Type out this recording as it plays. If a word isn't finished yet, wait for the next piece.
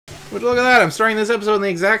Would you look at that? I'm starting this episode in the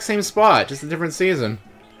exact same spot, just a different season.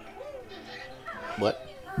 What?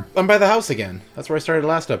 I'm by the house again. That's where I started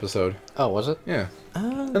last episode. Oh, was it? Yeah.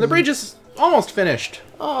 And the bridge is almost finished.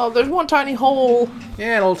 Oh, there's one tiny hole.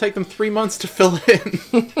 Yeah, it'll take them 3 months to fill it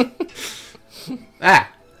in. Ah!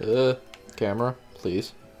 Camera,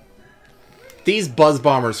 please. These buzz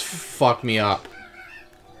bombers fuck me up.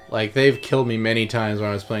 Like, they've killed me many times when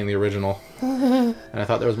I was playing the original. And I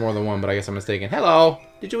thought there was more than one, but I guess I'm mistaken. Hello!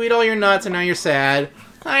 Did you eat all your nuts and now you're sad?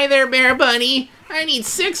 Hi there, Bear Bunny! I need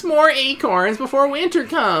 6 more acorns before winter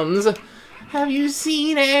comes. Have you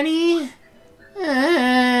seen any?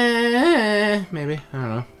 Maybe. I don't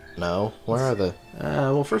know. No. Where are the...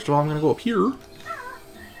 Well, first of all, I'm gonna go up here.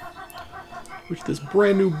 With this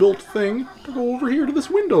brand new built thing. To go over here to this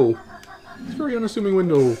window. It's a very unassuming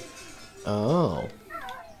window. Oh.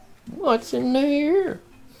 What's in there?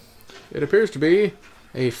 It appears to be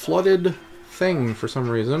a flooded thing for some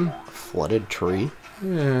reason. Flooded tree?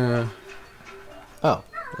 Yeah. Oh,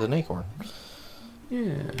 there's an acorn.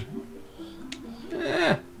 Yeah.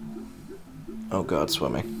 Eh. Oh god,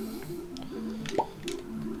 swimming.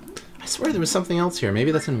 I swear there was something else here.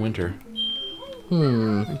 Maybe that's in winter.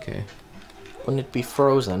 Okay. Wouldn't it be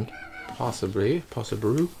frozen? Possibly.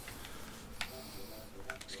 Possibly.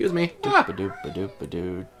 Excuse me. Ah!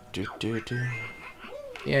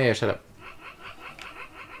 Yeah, shut up.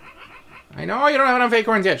 I know you don't have enough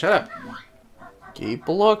acorns yet. Shut up. Keep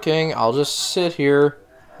looking. I'll just sit here.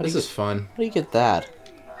 This is fun. How do you get that?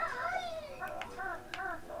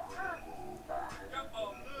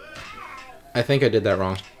 I think I did that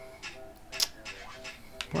wrong.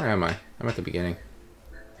 Where am I? I'm at the beginning.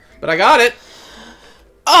 But I got it!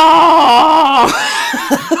 Oh!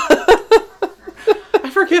 I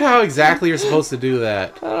forget how exactly you're supposed to do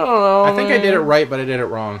that. I don't know. I think I did it right, but I did it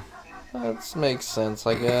wrong. That makes sense,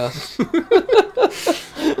 I guess.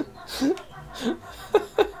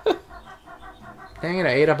 Dang it, I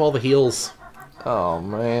ate up all the heals. Oh,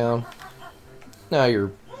 man. Now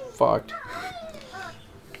you're fucked.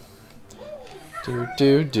 Boo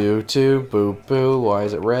boo. Why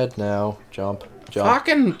is it red now? Jump.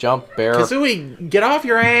 Fucking jump, bear. Kazooie, get off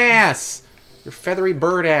your ass! Your feathery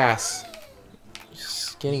bird ass.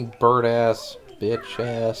 Skinny bird ass. Bitch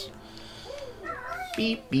ass.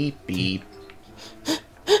 Beep, beep, beep.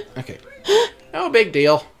 Okay. No big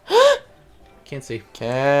deal. Can't see.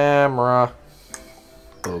 Camera.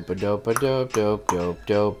 Boop a dope a dope dope dope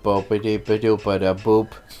dope boop a deep a doop a da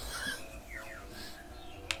boop.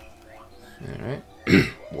 Alright.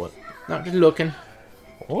 What? Not just looking.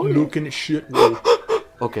 Oh, looking at shit. Whoa.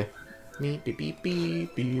 Okay. Beep, beep, beep,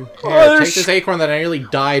 beep, beep. Here, take this acorn that I nearly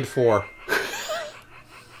died for.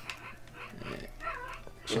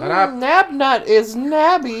 Shut up. Nabnut is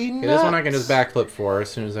nabby. Okay, this one I can just backflip for as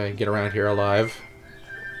soon as I get around here alive.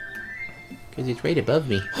 Because it's right above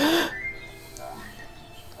me.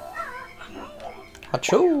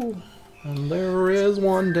 Achoo. And there is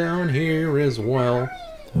one down here as well.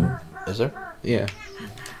 Is there? Yeah.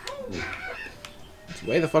 It's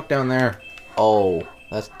way the fuck down there. Oh,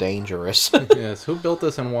 that's dangerous. Yes, who built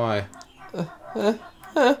this and why?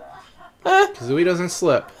 Kazooie doesn't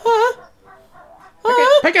slip.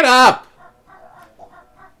 Pick it up!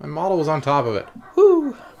 My model was on top of it.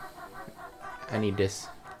 Woo. I need this.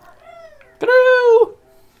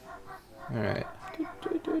 Alright.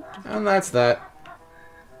 And that's that.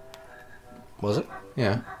 Was it?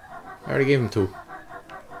 Yeah. I already gave him 2.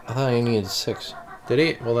 I thought I needed 6. Did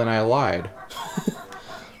he? Well, then I lied.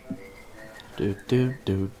 Do.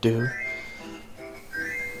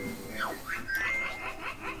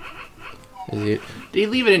 Did he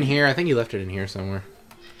leave it in here? I think he left it in here somewhere.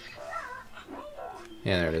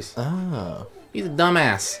 Yeah, there it is. Oh. He's a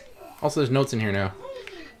dumbass. Also, there's notes in here now.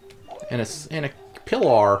 And a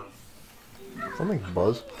pillar. Something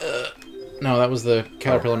buzz. No, that was the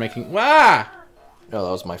caterpillar making... Wah! No,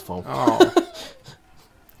 that was my phone. Oh.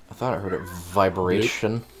 I thought I heard a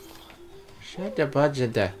vibration. Shut the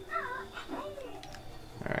budget.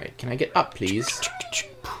 Alright, can I get up, please?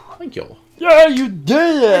 Thank you. Yeah, you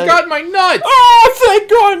did it! I got my nuts! Oh, thank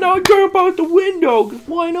God! Now I got up out the window, 'cause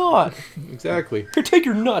why not? Exactly. Here, take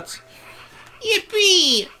your nuts.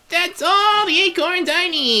 Yippee! That's all the acorns I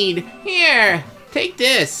need. Here, take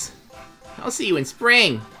this. I'll see you in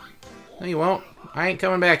spring. No, you won't. I ain't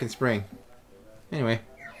coming back in spring. Anyway.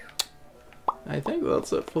 I think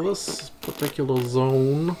that's it for this particular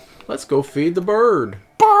zone. Let's go feed the bird.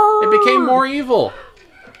 It became more evil.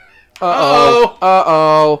 Uh-oh.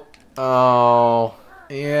 Uh-oh. Oh.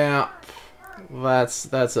 Yeah. That's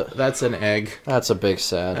an egg. That's a big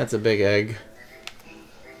sad. That's a big egg.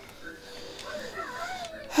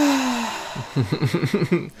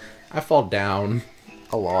 I fall down.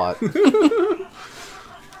 A lot.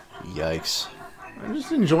 Yikes. I'm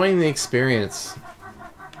just enjoying the experience.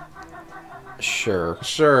 Sure.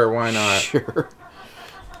 Sure, why not? Sure.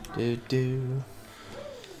 Do.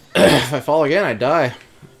 If I fall again, I die.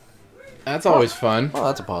 That's always fun. Well,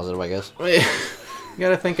 that's a positive, I guess. You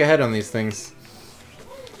gotta think ahead on these things.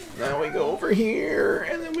 Now we go over here,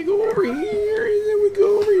 and then we go over here, and then we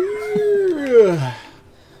go over here.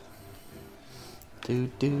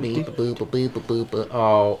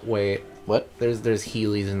 Oh, wait. What? There's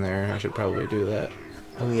Heelys in there. I should probably do that.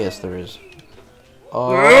 Oh, yes, there is.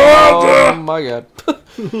 Oh, my God.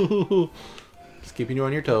 Just keeping you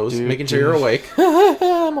on your toes, making sure you're awake.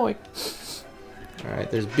 I'm awake.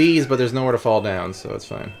 Alright, there's bees, but there's nowhere to fall down, so it's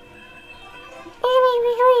fine.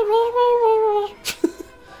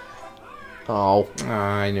 Oh.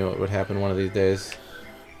 I knew it would happen one of these days.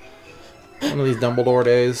 One of these Dumbledore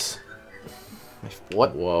days.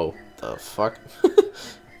 What? Whoa. The fuck?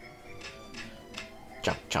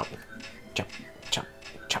 Jump, jump. Jump, jump,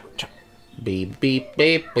 jump, jump. Beep, beep,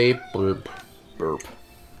 beep, beep, burp. Burp.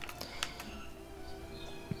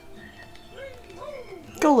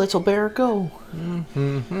 Go, little bear, go.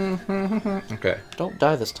 Okay. Don't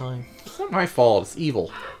die this time. It's not my fault, it's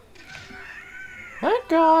evil. Thank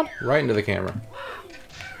God. Right into the camera.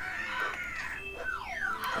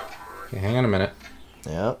 Okay, hang on a minute.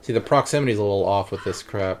 Yeah. See, the proximity's a little off with this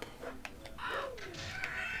crap.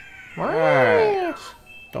 Alright.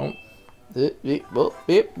 Don't. Beep, beep, boop,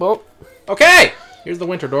 beep, boop. Okay! Here's the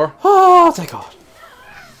winter door. Oh, thank God.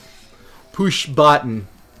 Push button.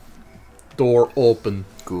 Door open.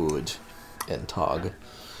 Good. And Tog.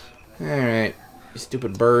 Alright. You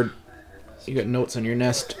stupid bird. You got notes on your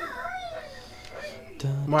nest.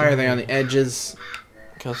 Why are they on the edges?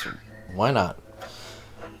 Because why not?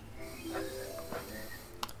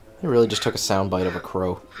 They really just took a soundbite of a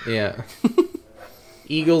crow. Yeah.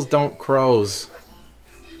 Eagles don't crows.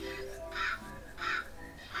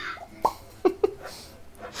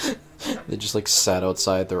 They just like sat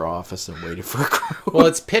outside their office and waited for a crow. Well,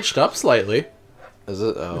 it's pitched up slightly. Is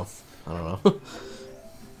it? Oh, I don't know.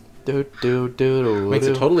 do. Makes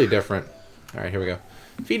it totally different. Alright, here we go.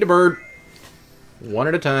 Feed the bird. One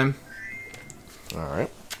at a time.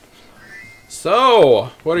 Alright.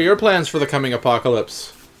 So, what are your plans for the coming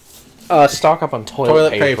apocalypse? Stock up on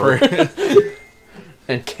toilet paper.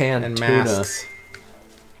 And canned And tuna. masks.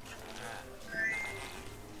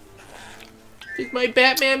 Did my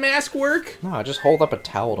Batman mask work? No, I just hold up a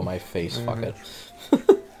towel to my face. Fuck it.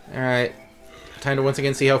 Alright. Time to once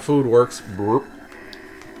again see how food works. Burp.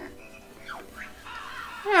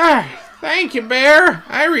 Ah, thank you, Bear.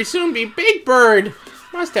 I resume be Big Bird.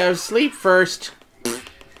 Must have sleep first.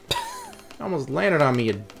 Almost landed on me,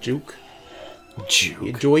 you juke.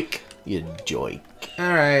 You joik. You joik.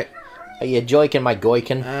 Alright. Are you joiking my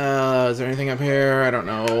goikin? Is there anything up here? I don't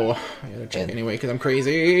know. I gotta check anyway, because I'm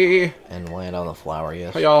crazy. And land on the flower,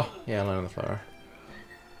 yes. Hey, y'all. Yeah, land on the flower.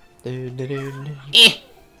 Eh.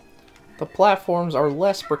 The platforms are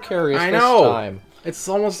less precarious I this know. time. It's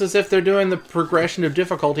almost as if they're doing the progression of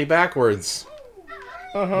difficulty backwards.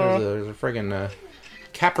 There's a friggin'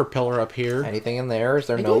 caterpillar up here. Anything in there? Is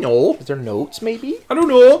there I don't know. Is there notes, maybe? I don't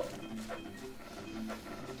know.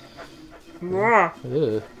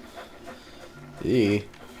 Ugh. Eee.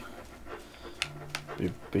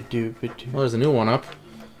 Well, there's a new one up.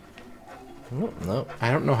 Oh, no. I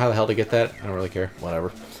don't know how the hell to get that. I don't really care.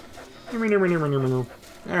 Whatever.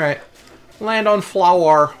 Alright. Land on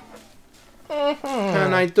flower.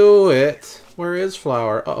 Can I do it? Where is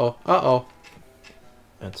flower? Uh-oh. Uh-oh.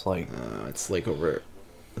 It's like... It's like over...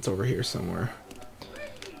 It's over here somewhere.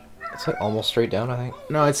 It's like almost straight down, I think.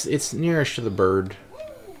 No, it's nearest to the bird.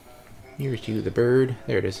 Nearest to the bird.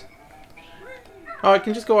 There it is. Oh, I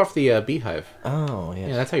can just go off the beehive. Oh, yes.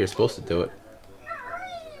 Yeah, that's how you're supposed to do it.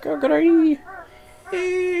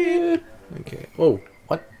 Okay. Whoa.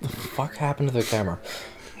 What the fuck happened to the camera?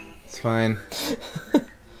 It's fine.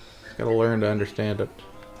 Gotta learn to understand it.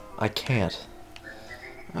 I can't.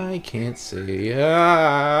 I can't see.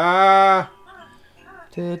 Ah!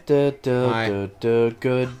 Good job.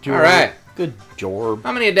 Alright. Good job.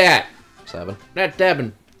 How many of that? 7. That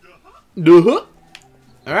dabbing. Duh.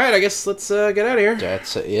 Alright, I guess let's get out of here.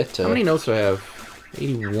 That's it. How many notes do I have?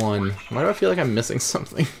 81. Why do I feel like I'm missing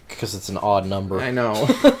something? Because it's an odd number. I know.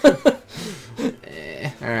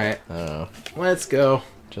 Alright. I don't know. Let's go.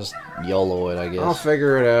 Just YOLO it, I guess. I'll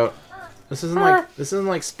figure it out. This isn't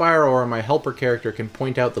like Spyro where my helper character can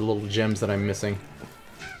point out the little gems that I'm missing.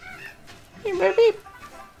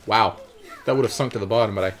 Wow. That would have sunk to the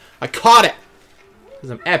bottom, but I caught it!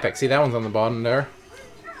 Because I'm epic. See, that one's on the bottom there.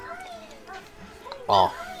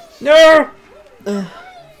 Oh. No! Get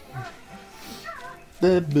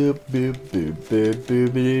Get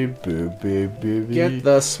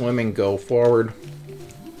the swimming go forward.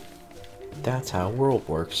 That's how world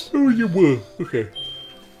works. Oh, you will. Okay.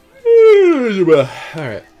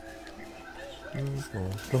 Alright. I'm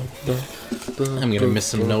gonna miss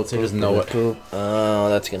some notes, I just know it. Oh,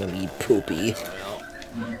 that's gonna be poopy.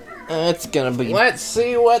 It's gonna be... Let's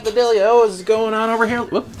see what the dealio is going on over here.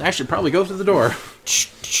 Whoop, I should probably go to the door.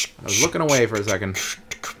 I was looking away for a second.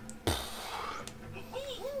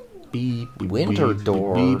 Winter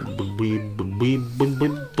door.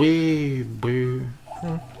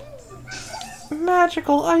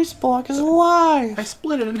 Magical ice block is alive. I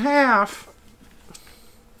split it in half.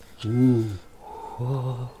 Ooh.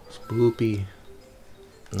 Whoa. Spoopy.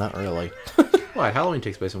 Not really. What? Halloween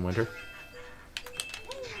takes place in winter.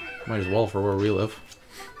 Might as well for where we live.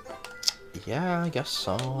 Yeah, I guess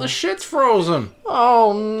so. The shit's frozen.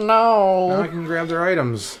 Oh Now I no. can grab their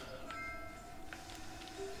items.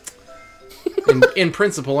 In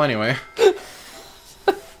principle, anyway.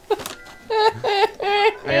 I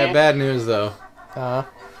got bad news, though.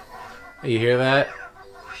 You hear that?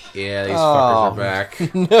 Yeah, these fuckers are back.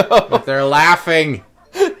 No. But they're laughing.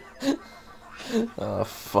 Oh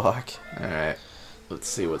fuck. Alright. Let's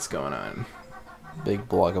see what's going on. Big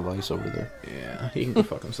block of ice over there. Yeah, he can go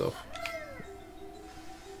fuck himself.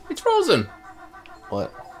 It's frozen.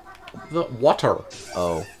 What? The water.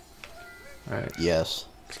 Oh. Alright. Yes.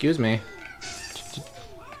 Excuse me.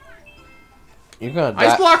 You're gonna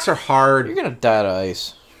Ice die. blocks are hard. You're gonna die to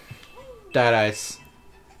ice. Dead ice.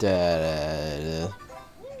 Da.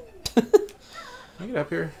 Can I get up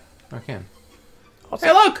here? I can.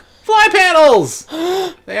 Hey, look! Fly panels!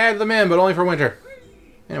 They added them in, but only for winter.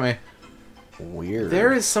 Anyway. Weird.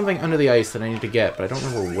 There is something under the ice that I need to get, but I don't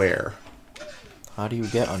remember where. How do you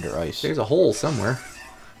get under ice? There's a hole somewhere.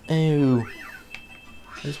 Ew.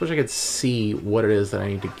 I just wish I could see what it is that I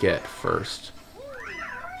need to get first.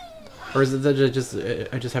 Or is it that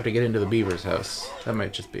I just have to get into the beaver's house? That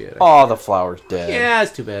might just be it. Oh, the flower's dead. Yeah,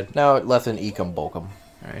 it's too bad. Now it left an ecum bokum.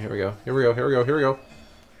 Alright, here we go. Here we go. Here we go. Here we go.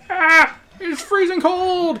 Ah! It's freezing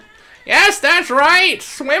cold! Yes, that's right!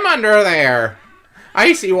 Swim under there!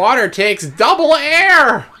 Icy water takes double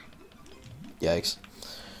air! Yikes.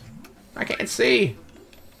 I can't see.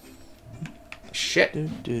 Shit.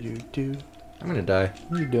 Do. I'm gonna die.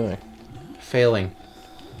 What are you doing? Failing.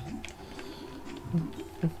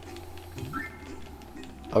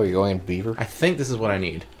 Oh, you're going in beaver? I think this is what I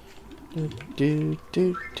need. Do.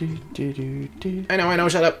 I know,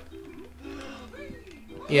 shut up.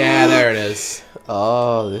 Yeah, there it is.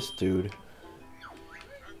 Oh, this dude.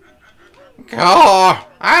 Oh,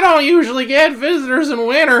 I don't usually get visitors in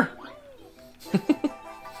winter.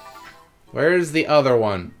 Where's the other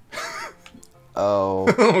one? Oh.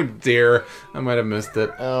 Oh dear, I might have missed it.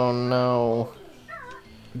 Oh no.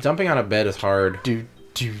 Jumping on a bed is hard. Do.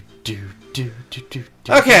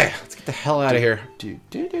 Okay, let's get the hell out of here.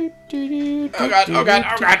 Oh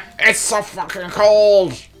God, it's so fucking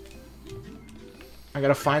cold. I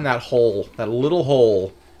gotta find that hole, that little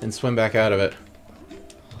hole, and swim back out of it.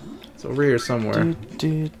 It's over here somewhere.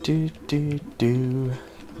 It's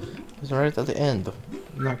right at the end.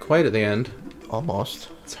 Not quite at the end. Almost.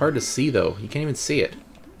 It's hard to see though. You can't even see it.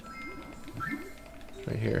 It's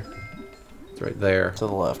right here. It's right there. To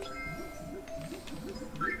the left.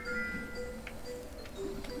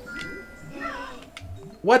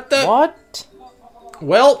 What the? What?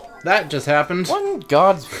 Well, that just happened. What in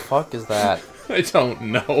God's fuck is that? I don't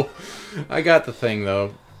know. I got the thing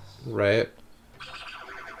though. Right.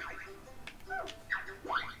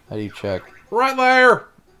 How do you check? Right there!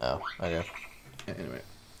 Oh, okay. Anyway.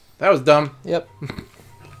 That was dumb. Yep.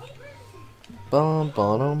 Bum.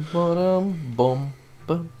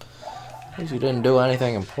 At least you didn't do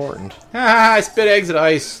anything important. Ah, I spit eggs at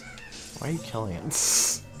ice. Why are you killing it?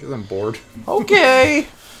 Because I'm bored. Okay!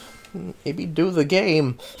 Maybe do the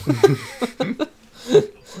game.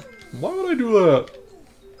 Why would I do that?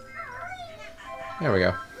 There we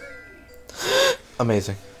go.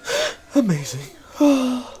 Amazing. Amazing.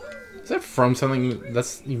 Is that from something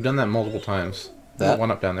that's... You've done that multiple times. That?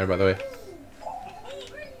 One up down there, by the way.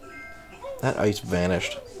 That ice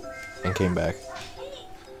vanished and came back.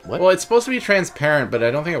 What? Well, it's supposed to be transparent, but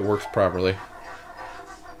I don't think it works properly.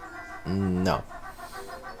 No.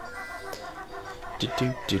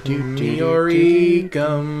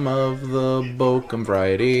 Meoricum of the Bokum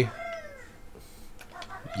variety.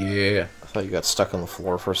 Yeah. I thought you got stuck on the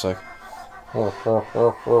floor for a sec.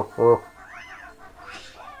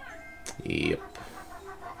 Yep.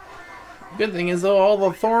 Good thing is, though, all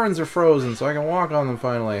the thorns are frozen, so I can walk on them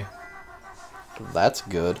finally. That's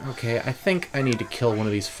good. Okay, I think I need to kill one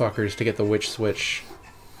of these fuckers to get the witch switch.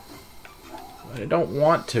 But I don't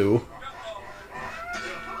want to.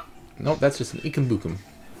 Nope, that's just an eekum-bookum.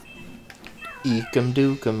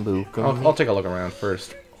 Eekum-dookum-bookum. I'll take a look around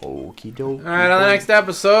first. Okie dokie. Alright, on the next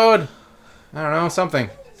episode, I don't know, something.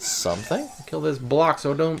 Something? Kill this block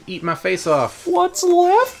so it don't eat my face off. What's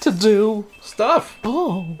left to do? Stuff.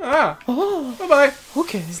 Oh. Ah. Oh. Bye-bye.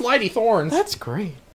 Okay. Slidey thorns. That's great.